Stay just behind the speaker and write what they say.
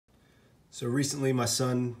So recently my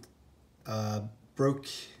son broke,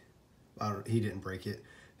 he didn't break it,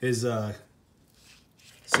 his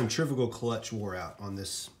centrifugal clutch wore out on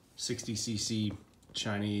this 60cc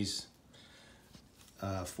Chinese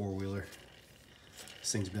four-wheeler.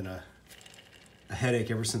 This thing's been a headache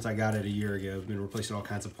ever since I got it a year ago. I've been replacing all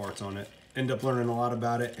kinds of parts on it. End up learning a lot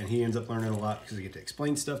about it, and he ends up learning a lot because I get to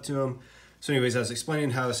explain stuff to him. So anyways, I was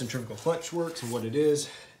explaining how the centrifugal clutch works and what it is.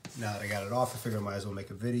 Now that I got it off, I figured I might as well make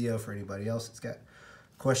a video for anybody else that's got a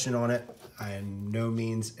question on it. I am no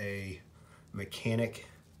means a mechanic,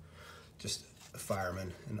 just a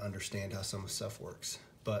fireman, and understand how some stuff works.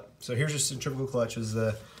 But so here's your centrifugal clutch. Is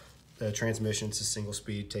the transmission. It's a single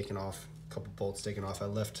speed, taken off, a couple bolts taken off. I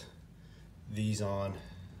left these on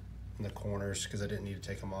in the corners because I didn't need to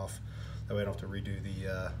take them off. That way I don't have to redo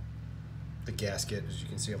the gasket. As you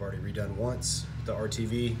can see, I've already redone once with the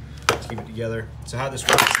RTV to keep it together. So how this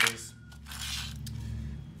works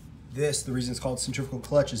is the reason it's called centrifugal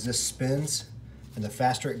clutch is this spins, and the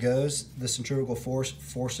faster it goes, the centrifugal force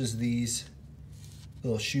forces these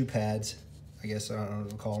little shoe pads, I guess I don't know what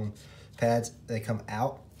to call them, pads, they come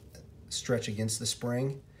out, stretch against the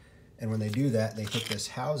spring, and when they do that, they hit this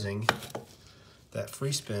housing that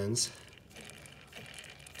free spins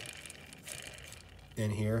in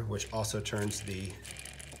here, which also turns the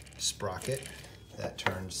sprocket, that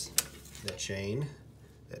turns the chain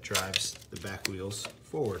that drives the back wheels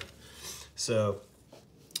forward. So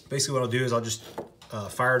basically what I'll do is I'll just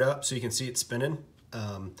fire it up so you can see it spinning.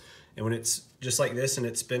 And when it's just like this and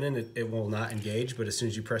it's spinning, it will not engage, but as soon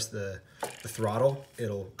as you press the throttle,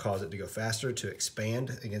 it'll cause it to go faster, to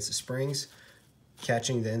expand against the springs,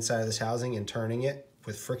 catching the inside of this housing and turning it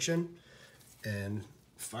with friction. And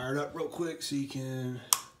fire it up real quick so you can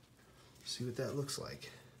see what that looks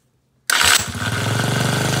like.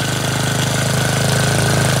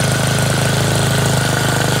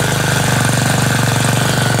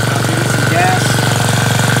 I'll give it some gas.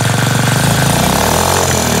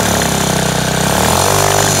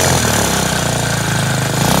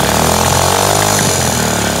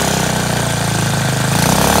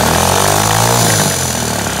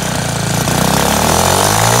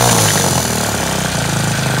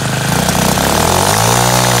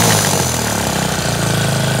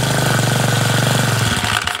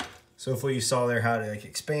 So if what you saw there, how to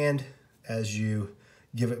expand as you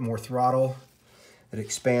give it more throttle, it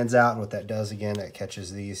expands out, and what that does again, it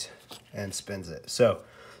catches these and spins it. So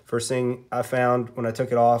first thing I found when I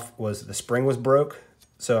took it off was the spring was broke.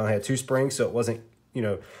 So I had two springs, so it wasn't,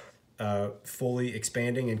 fully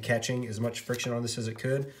expanding and catching as much friction on this as it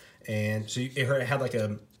could. And so it had like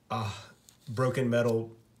a broken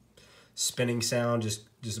metal spinning sound, just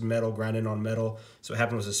metal grinding on metal. So what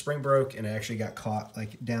happened was the spring broke, and it actually got caught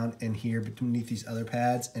like down in here beneath these other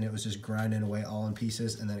pads, and it was just grinding away all in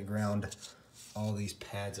pieces, and then it ground all these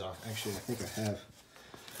pads off. Actually, I think I have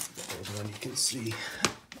one you can see.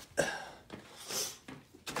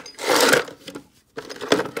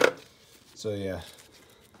 So yeah.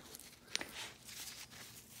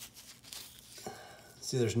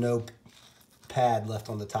 See, there's no pad left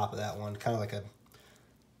on the top of that one, kind of like a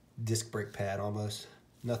disc brake pad almost.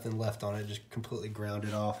 Nothing left on it, just completely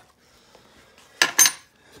grounded off.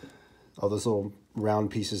 All those little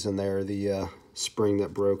round pieces in there, the spring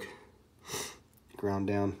that broke, ground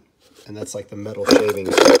down. And that's like the metal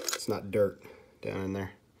shavings. It's not dirt down in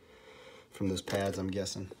there from those pads, I'm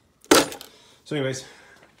guessing. So anyways,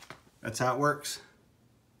 that's how it works.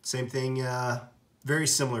 Same thing, very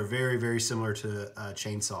similar, very, very similar to a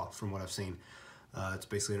chainsaw from what I've seen. It's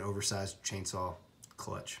basically an oversized chainsaw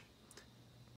clutch.